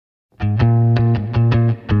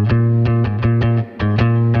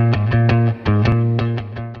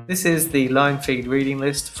This is the Linefeed reading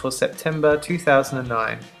list for September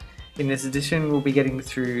 2009. In this edition we'll be getting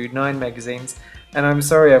through 9 magazines, and I'm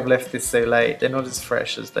sorry I've left this so late. They're not as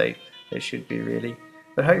fresh as they should be really,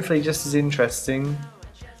 but hopefully just as interesting.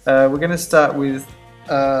 We're going to start with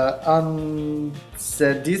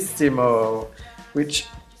Sedicesimo, which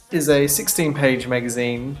is a 16-page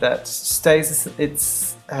magazine that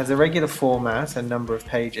has a regular format and number of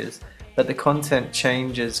pages, but the content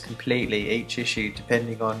changes completely each issue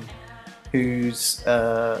depending on whose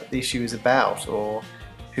the issue is about or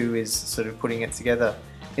who is sort of putting it together.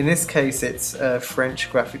 In this case it's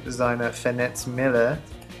French graphic designer Fenette Miller,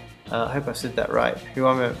 I hope I said that right, who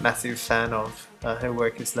I'm a massive fan of. Her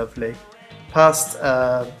work is lovely. Past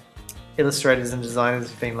illustrators and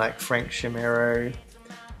designers have been like Frank Chimero.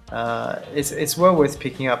 It's well worth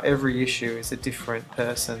picking up. Every issue is a different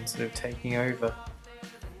person sort of taking over.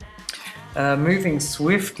 Moving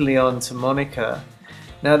swiftly on to Monika.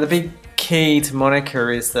 Now the big key to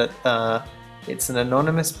Monika is that it's an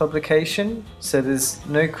anonymous publication, so there's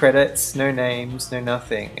no credits, no names, no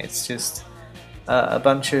nothing. It's just a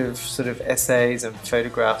bunch of sort of essays and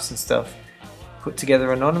photographs and stuff put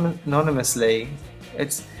together anonymously.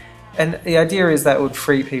 And the idea is that would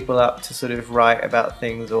free people up to sort of write about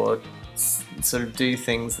things or sort of do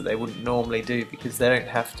things that they wouldn't normally do, because they don't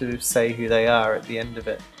have to say who they are at the end of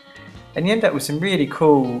it. And you end up with some really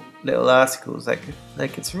cool little articles, like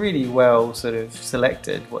it's really well sort of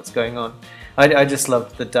selected what's going on. I just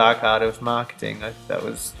loved The Dark Art of Marketing. That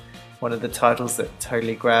was one of the titles that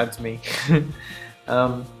totally grabbed me.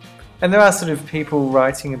 And there are sort of people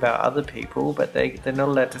writing about other people, but they're not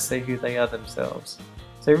allowed to say who they are themselves.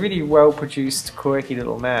 So really well produced, quirky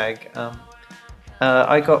little mag.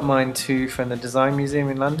 I got mine too from the Design Museum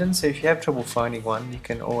in London, so if you have trouble finding one, you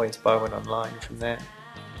can always buy one online from there.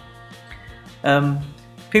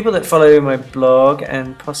 People that follow my blog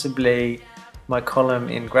and possibly my column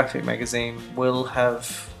in Graphic Magazine will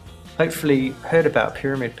have hopefully heard about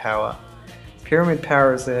Pyramid Power. Pyramid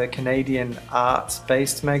Power is a Canadian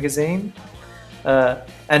art-based magazine,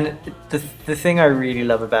 and the thing I really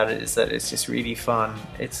love about it is that it's just really fun.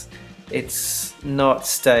 It's not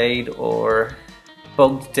staid or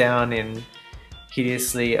bogged down in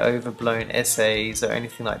hideously overblown essays or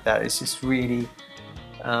anything like that. It's just really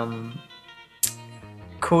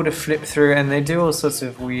cool to flip through, and they do all sorts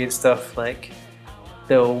of weird stuff, like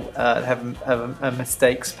they'll have a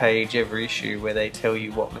mistakes page every issue where they tell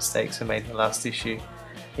you what mistakes were made in the last issue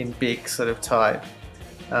in big sort of type.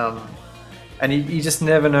 And you just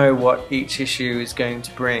never know what each issue is going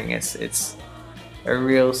to bring. It's a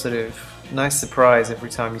real sort of nice surprise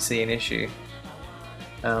every time you see an issue.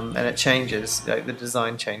 And it changes, like the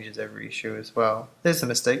design changes every issue as well. There's the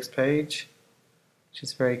mistakes page, which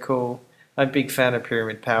is very cool. I'm a big fan of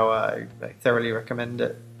Pyramid Power. I thoroughly recommend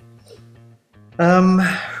it.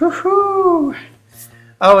 Oh,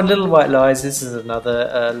 and Little White Lies. This is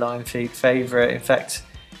another Linefeed favourite. In fact,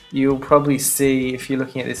 you'll probably see, if you're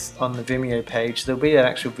looking at this on the Vimeo page, there'll be an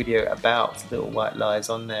actual video about Little White Lies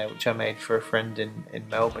on there, which I made for a friend in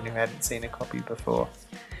Melbourne who hadn't seen a copy before.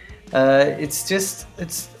 It's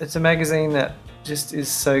a magazine that just is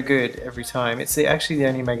so good every time. It's actually the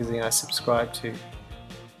only magazine I subscribe to.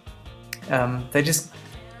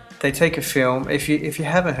 They take a film. If you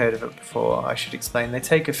haven't heard of it before, I should explain. They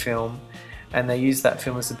take a film and they use that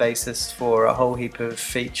film as a basis for a whole heap of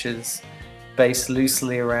features based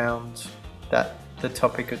loosely around the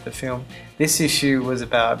topic of the film. This issue was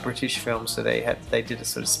about a British film, so they did a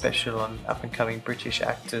sort of special on up-and-coming British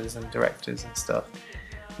actors and directors and stuff,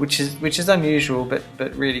 which is unusual but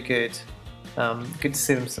really good. Good to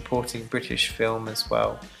see them supporting British film as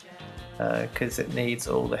well, because it needs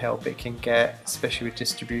all the help it can get, especially with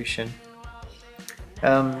distribution.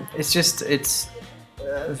 It's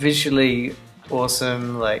visually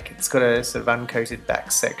awesome. Like, it's got a sort of uncoated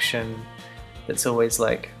back section that's always,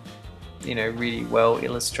 like, you know, really well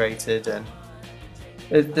illustrated, and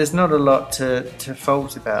there's not a lot to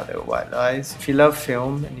fault about Little White Lies. If you love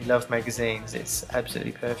film and you love magazines, it's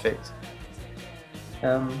absolutely perfect.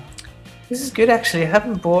 This is good actually. I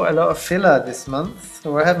haven't bought a lot of filler this month,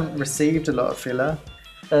 or I haven't received a lot of filler.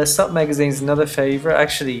 Stop Magazine's another favourite. I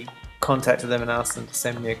actually contacted them and asked them to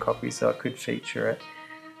send me a copy so I could feature it.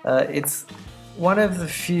 It's one of the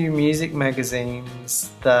few music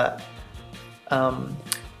magazines that so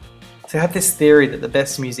I have this theory that the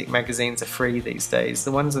best music magazines are free these days.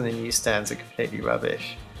 The ones on the newsstands are completely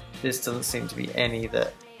rubbish. There just doesn't seem to be any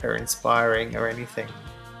that are inspiring or anything.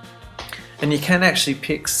 And you can actually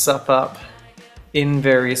pick stuff up in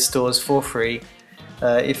various stores for free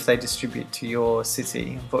if they distribute to your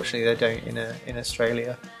city. Unfortunately they don't in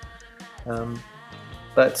Australia.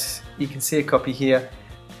 but you can see a copy here.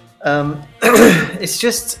 It's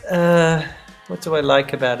just, what do I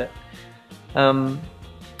like about it?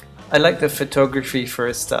 I like the photography for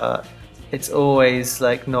a start. It's always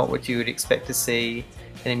like not what you would expect to see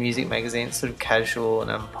in a music magazine. It's sort of casual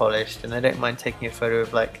and unpolished, and I don't mind taking a photo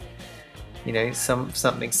of, like, you know,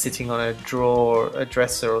 something sitting on a drawer, or a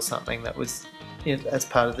dresser or something that was, you know, as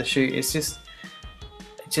part of the shoot. It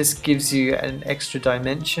just gives you an extra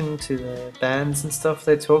dimension to the bands and stuff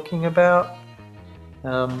they're talking about,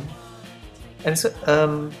 and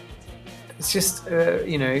it's just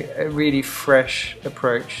you know, a really fresh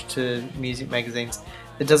approach to music magazines.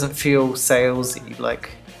 It doesn't feel salesy.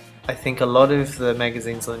 Like, I think a lot of the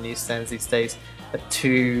magazines on the newsstands these days are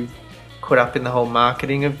too caught up in the whole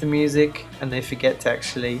marketing of the music, and they forget to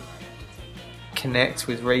actually connect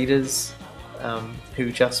with readers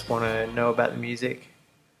who just want to know about the music.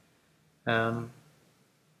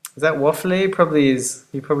 Is that waffly? Probably is.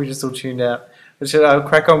 You probably just all tuned out. But I'll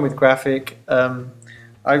crack on with Graphic.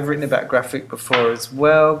 I've written about Graphic before as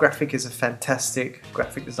well. Graphic is a fantastic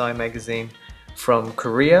graphic design magazine from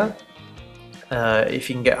Korea. If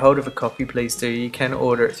you can get hold of a copy, please do. You can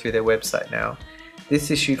order it through their website now. This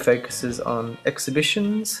issue focuses on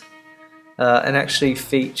exhibitions and actually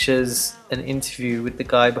features an interview with the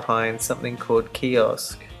guy behind something called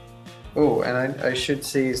Kiosk. Oh, and I should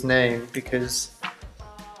see his name because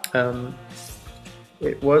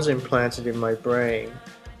it was implanted in my brain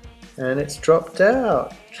and it's dropped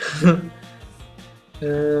out.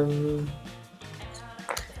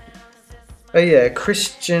 Oh yeah,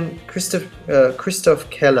 Christoph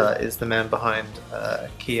Keller is the man behind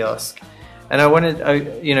Kiosk, and I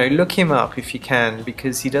wanted, you know, look him up if you can,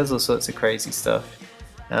 because he does all sorts of crazy stuff.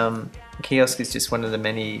 Kiosk is just one of the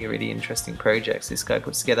many really interesting projects this guy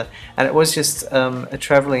puts together, and it was just a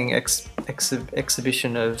travelling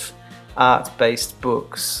exhibition of art-based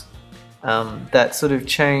books that sort of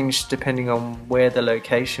changed depending on where the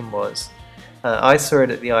location was. I saw it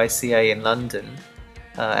at the ICA in London,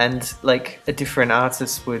 and like a different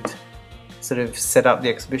artist would sort of set up the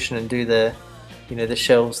exhibition and do the, you know, the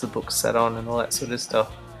shelves the books sat on and all that sort of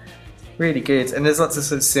stuff. Really good, and there's lots of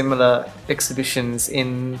sort of similar exhibitions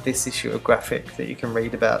in this issue of Graphic that you can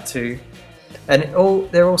read about too, and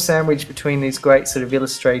they're all sandwiched between these great sort of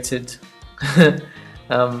illustrated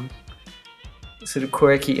sort of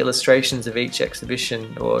quirky illustrations of each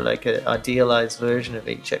exhibition, or like an idealized version of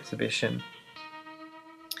each exhibition.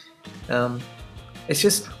 It's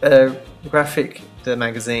just Graphic, the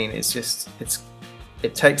magazine, is just,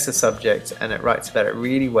 it takes a subject and it writes about it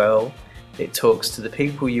really well. It talks to the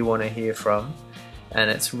people you want to hear from, and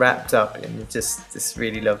it's wrapped up in just this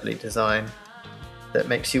really lovely design that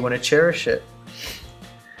makes you want to cherish it.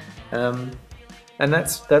 And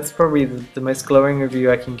that's probably the most glowing review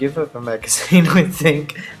I can give of a magazine. I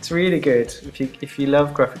think it's really good. If you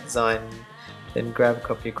love graphic design, then grab a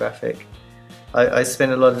copy of Graphic. I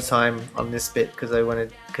spent a lot of time on this bit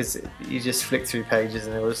because you just flick through pages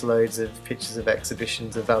and there was loads of pictures of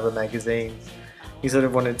exhibitions of other magazines. You sort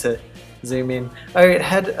of wanted to zoom in. Oh, it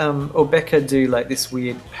had Becca do like this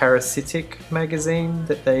weird parasitic magazine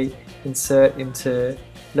that they insert into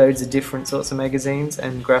loads of different sorts of magazines,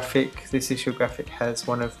 and Graphic, this issue of Graphic, has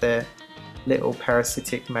one of their little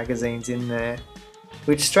parasitic magazines in there,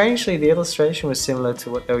 which strangely the illustration was similar to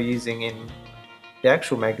what they were using in the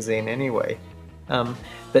actual magazine anyway.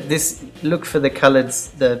 But this, look for the coloured,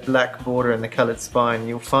 the black border and the coloured spine.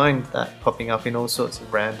 You'll find that popping up in all sorts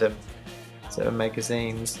of random sort of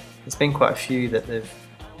magazines. There's been quite a few that they've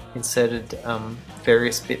inserted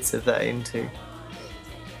various bits of that into.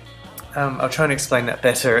 I'll try and explain that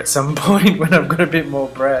better at some point when I've got a bit more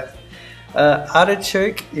breath.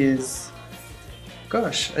 Artichoke is,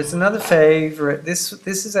 gosh, it's another favourite. This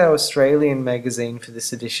is our Australian magazine for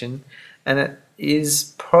this edition, and it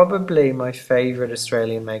is probably my favourite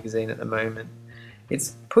Australian magazine at the moment.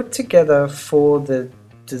 It's put together for the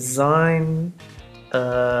design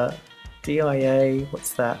DIA,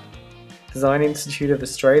 what's that? Design Institute of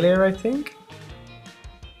Australia, I think.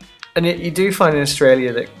 And you do find in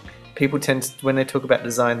Australia that people tend to, when they talk about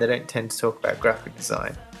design, they don't tend to talk about graphic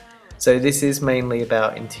design. So this is mainly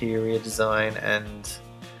about interior design and,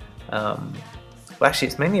 well, actually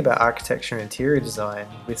it's mainly about architecture and interior design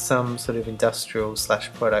with some sort of industrial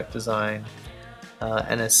 / product design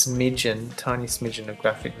and a tiny smidgen of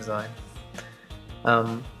graphic design.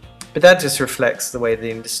 But that just reflects the way the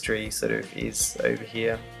industry sort of is over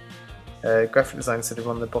here. Graphic design sort of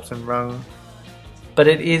on the bottom rung. But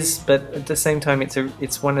at the same time,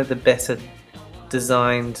 it's one of the better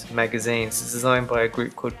designed magazines. It's designed by a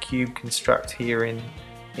group called Cube Construct here in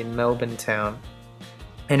Melbourne town.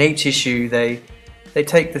 And each issue they they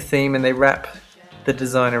take the theme and they wrap the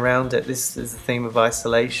design around it. This is the theme of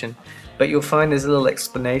isolation, but you'll find there's a little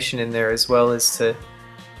explanation in there as well as to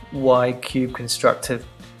why Cube Construct have,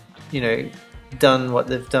 you know, done what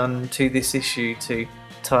they've done to this issue to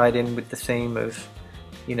tie it in with the theme of,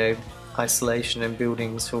 you know, isolation and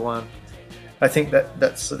buildings for one. I think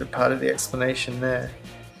that's sort of part of the explanation there.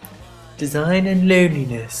 Design and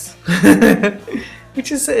loneliness,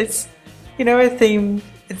 which is, it's, you know, a theme.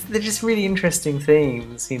 They're just really interesting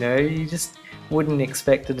themes. You know, you just wouldn't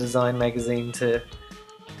expect a design magazine to,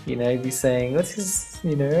 you know, be saying this is,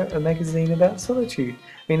 you know, a magazine about solitude.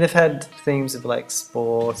 I mean, they've had themes of like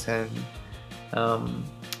sport and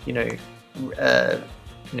you know,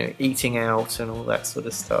 eating out and all that sort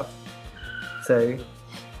of stuff. So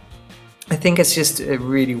I think it's just a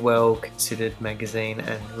really well considered magazine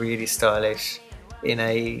and really stylish in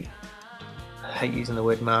a, I hate using the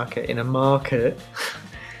word market, in a market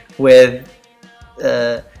where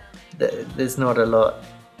there's not a lot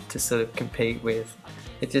to sort of compete with.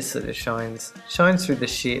 It just sort of shines through the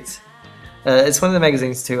shit. It's one of the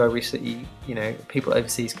magazines too I wish that you know, people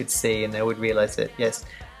overseas could see and they would realise that yes,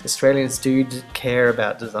 Australians do care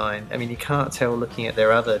about design. I mean, you can't tell looking at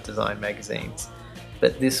their other design magazines,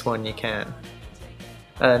 but this one you can.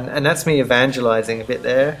 And that's me evangelising a bit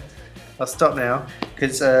there. I'll stop now,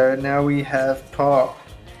 because now we have Pop.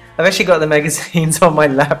 I've actually got the magazines on my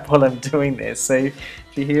lap while I'm doing this, so if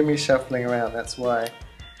you hear me shuffling around, that's why.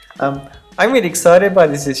 I'm really excited by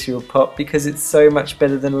this issue of Pop because it's so much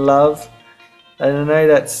better than Love. I don't know,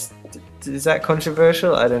 is that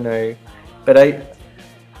controversial? I don't know. But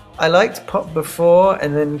I liked Pop before,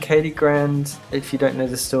 and then Katie Grand, if you don't know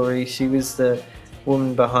the story, she was the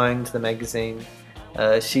woman behind the magazine.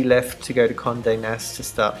 She left to go to Condé Nast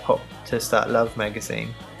to start Love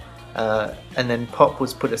magazine. And then Pop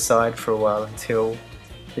was put aside for a while until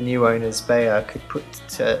the new owners, Bayer, could put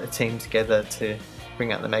a team together to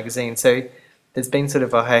bring out the magazine. So there's been sort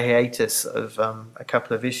of a hiatus of a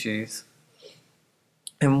couple of issues.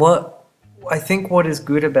 And what I think what is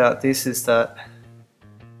good about this is that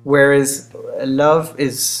whereas Love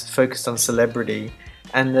is focused on celebrity,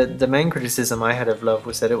 and the main criticism I had of Love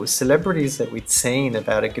was that it was celebrities that we'd seen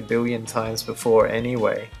about a gabillion times before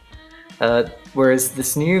anyway. Whereas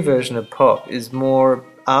this new version of Pop is more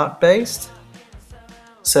art-based.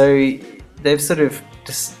 So they've sort of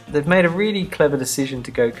they've made a really clever decision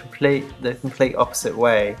to go the complete opposite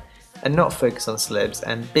way and not focus on celebs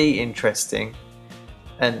and be interesting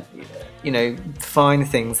and, you know, find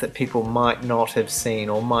things that people might not have seen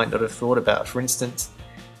or might not have thought about. For instance,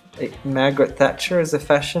 Margaret Thatcher as a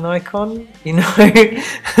fashion icon, you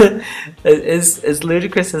know, as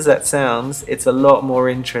ludicrous as that sounds, it's a lot more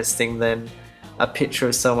interesting than a picture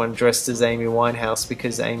of someone dressed as Amy Winehouse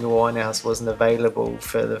because Amy Winehouse wasn't available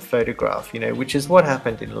for the photograph, you know, which is what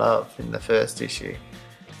happened in Love in the first issue.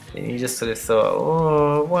 And you just sort of thought,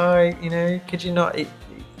 oh, why, you know, could you not, you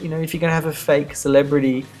know, if you're going to have a fake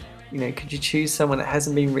celebrity, you know, could you choose someone that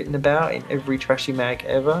hasn't been written about in every trashy mag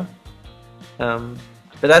ever?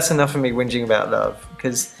 But that's enough of me whinging about Love,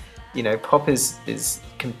 because, you know, Pop is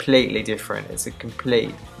completely different. It's a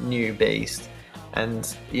complete new beast.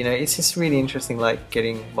 And, you know, it's just really interesting, like,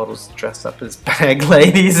 getting models dressed up as bag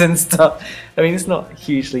ladies and stuff. I mean, it's not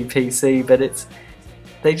hugely PC, but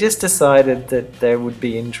they just decided that they would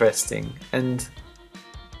be interesting. And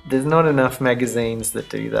there's not enough magazines that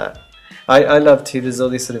do that. I love too, there's all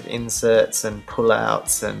these sort of inserts and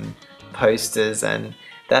pull-outs and posters, and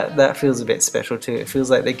that feels a bit special too. It feels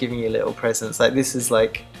like they're giving you little presents. Like this is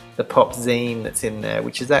like the Pop zine that's in there,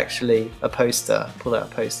 which is actually a poster,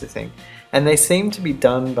 pull-out poster thing. And they seem to be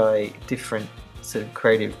done by different sort of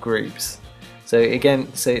creative groups. So again,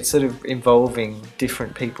 it's sort of involving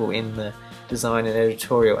different people in the design and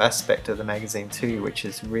editorial aspect of the magazine too, which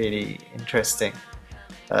is really interesting.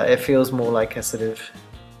 It feels more like a sort of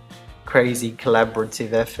crazy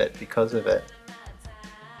collaborative effort because of it.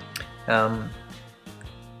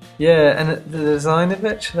 Yeah, and the design of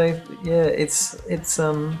it, it's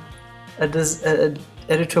a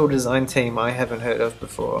editorial design team I haven't heard of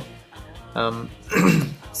before.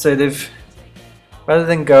 So they've, rather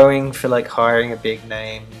than going for like hiring a big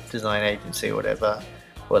name design agency or whatever,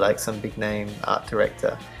 or like some big name art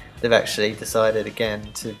director, they've actually decided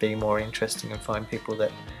again to be more interesting and find people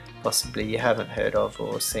that possibly you haven't heard of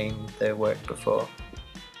or seen their work before.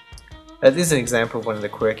 This is an example of one of the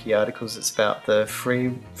quirky articles. It's about the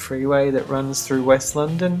freeway that runs through West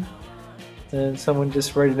London, and someone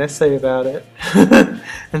just wrote an essay about it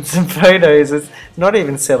and some photos. It's not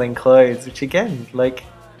even selling clothes, which again, like,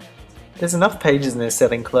 there's enough pages in there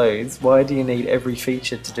selling clothes. Why do you need every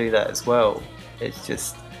feature to do that as well? It's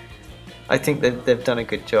just, I think they've done a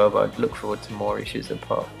good job. I'd look forward to more issues of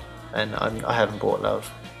Pop, and I haven't bought Love.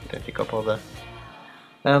 I don't think I'll bother.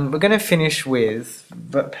 We're going to finish with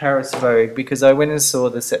Paris Vogue because I went and saw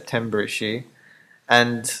the September issue,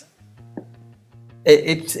 and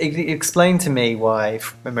it explained to me why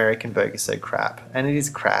American Vogue is so crap, and it is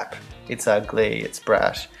crap. It's ugly, it's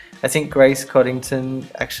brash. I think Grace Coddington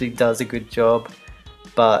actually does a good job,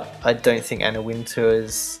 but I don't think Anna Wintour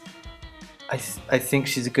is. I think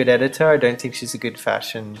she's a good editor. I don't think she's a good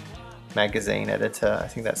fashion magazine editor. I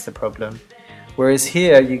think that's the problem. Whereas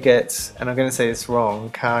here you get, and I'm going to say this wrong,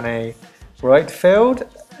 Carne Reitfeld,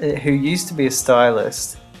 who used to be a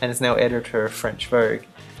stylist and is now editor of French Vogue.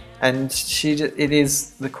 And it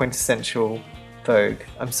is the quintessential Vogue.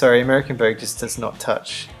 I'm sorry, American Vogue just does not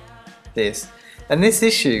touch this. And this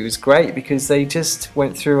issue is great because they just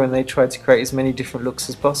went through and they tried to create as many different looks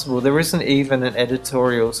as possible. There isn't even an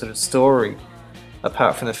editorial sort of story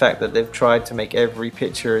apart from the fact that they've tried to make every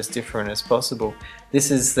picture as different as possible.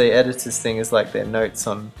 This is the editor's thing, is like their notes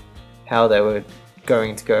on how they were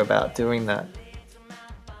going to go about doing that.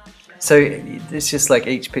 So it's just like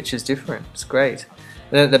each picture is different. It's great.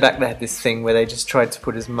 And then at the back they had this thing where they just tried to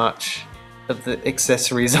put as much of the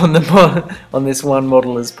accessories on on this one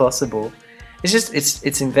model as possible. It's just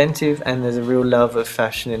it's inventive, and there's a real love of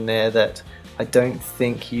fashion in there that I don't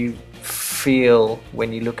think you feel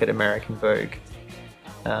when you look at American Vogue,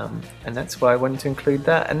 and that's why I wanted to include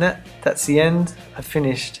that. And that's the end. I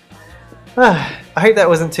finished. I hope that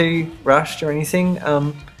wasn't too rushed or anything.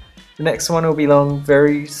 The next one will be long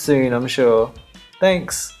very soon, I'm sure.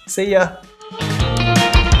 Thanks. See ya.